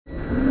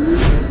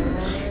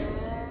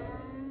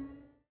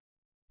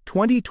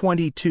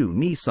2022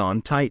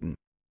 Nissan Titan.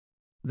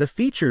 The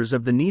features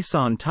of the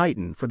Nissan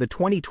Titan for the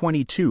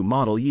 2022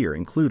 model year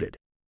included: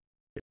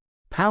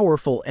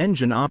 powerful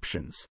engine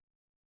options.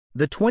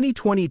 The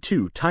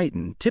 2022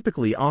 Titan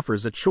typically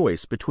offers a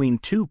choice between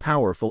two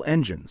powerful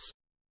engines.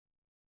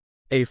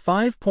 A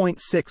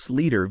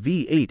 5.6-liter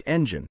V8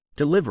 engine,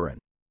 delivering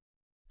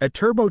a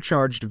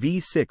turbocharged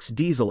V6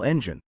 diesel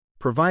engine,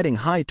 providing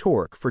high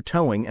torque for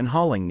towing and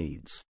hauling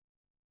needs.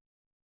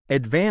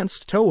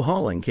 Advanced tow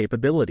hauling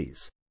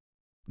capabilities.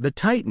 The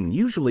Titan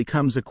usually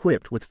comes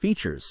equipped with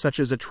features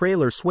such as a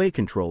trailer sway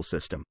control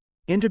system,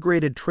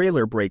 integrated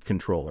trailer brake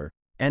controller,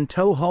 and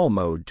tow haul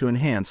mode to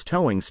enhance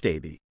towing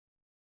stability.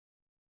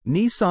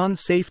 Nissan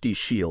Safety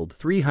Shield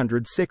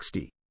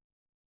 360.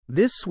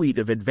 This suite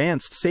of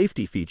advanced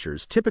safety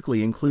features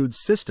typically includes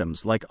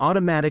systems like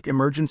automatic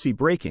emergency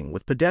braking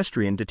with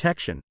pedestrian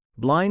detection,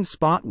 blind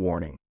spot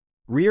warning,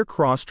 rear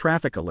cross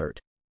traffic alert,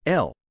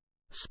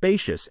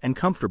 spacious and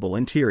comfortable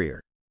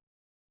interior.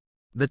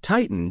 The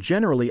Titan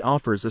generally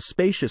offers a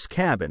spacious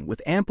cabin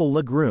with ample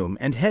legroom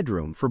and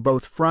headroom for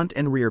both front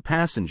and rear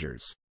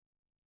passengers.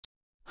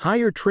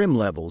 Higher trim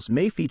levels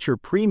may feature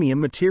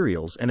premium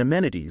materials and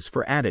amenities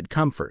for added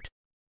comfort.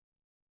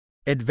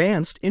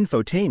 Advanced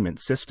infotainment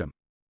system.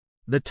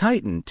 The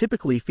Titan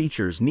typically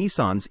features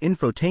Nissan's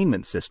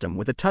infotainment system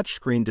with a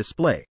touchscreen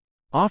display,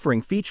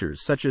 offering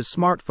features such as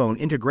smartphone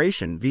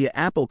integration via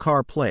Apple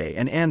CarPlay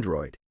and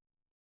Android.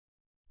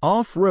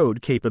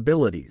 Off-road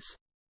capabilities.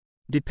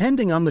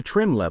 Depending on the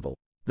trim level,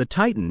 the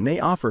Titan may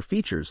offer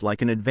features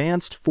like an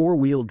advanced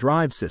four-wheel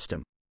drive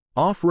system,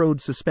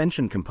 off-road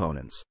suspension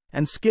components,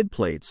 and skid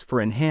plates for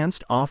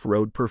enhanced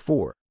off-road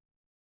performance.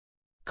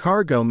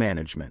 Cargo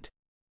management.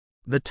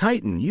 The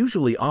Titan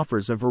usually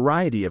offers a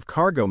variety of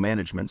cargo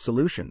management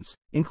solutions,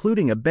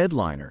 including a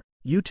bedliner,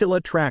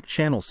 Utila-Track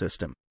channel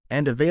system,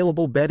 and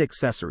available bed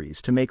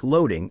accessories to make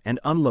loading and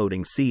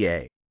unloading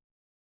CA.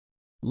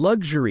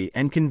 Luxury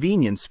and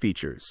convenience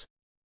features.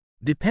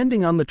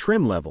 Depending on the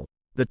trim level,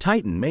 the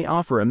Titan may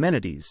offer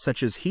amenities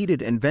such as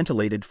heated and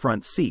ventilated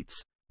front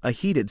seats, a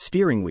heated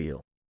steering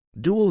wheel,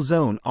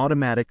 dual-zone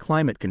automatic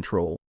climate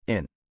control,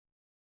 and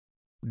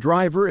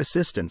driver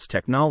assistance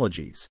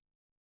technologies.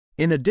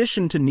 In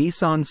addition to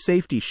Nissan's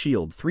Safety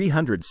Shield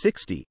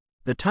 360,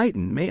 the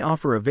Titan may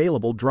offer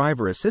available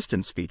driver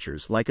assistance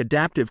features like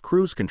adaptive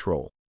cruise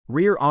control,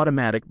 rear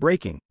automatic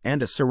braking,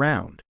 and a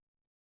surround.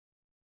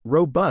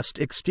 Robust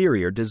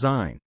exterior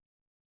design.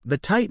 The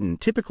Titan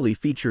typically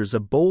features a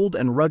bold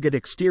and rugged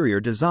exterior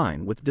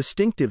design with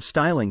distinctive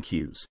styling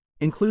cues,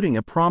 including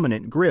a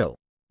prominent grille,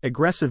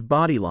 aggressive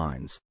body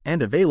lines,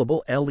 and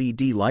available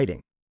LED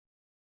lighting.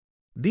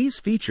 These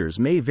features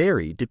may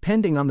vary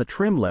depending on the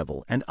trim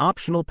level and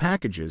optional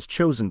packages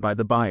chosen by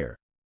the buyer.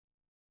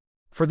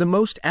 For the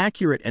most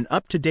accurate and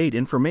up-to-date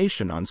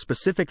information on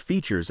specific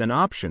features and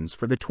options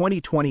for the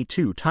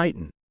 2022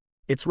 Titan,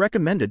 it's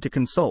recommended to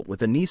consult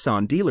with a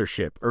Nissan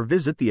dealership or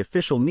visit the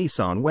official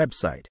Nissan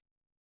website.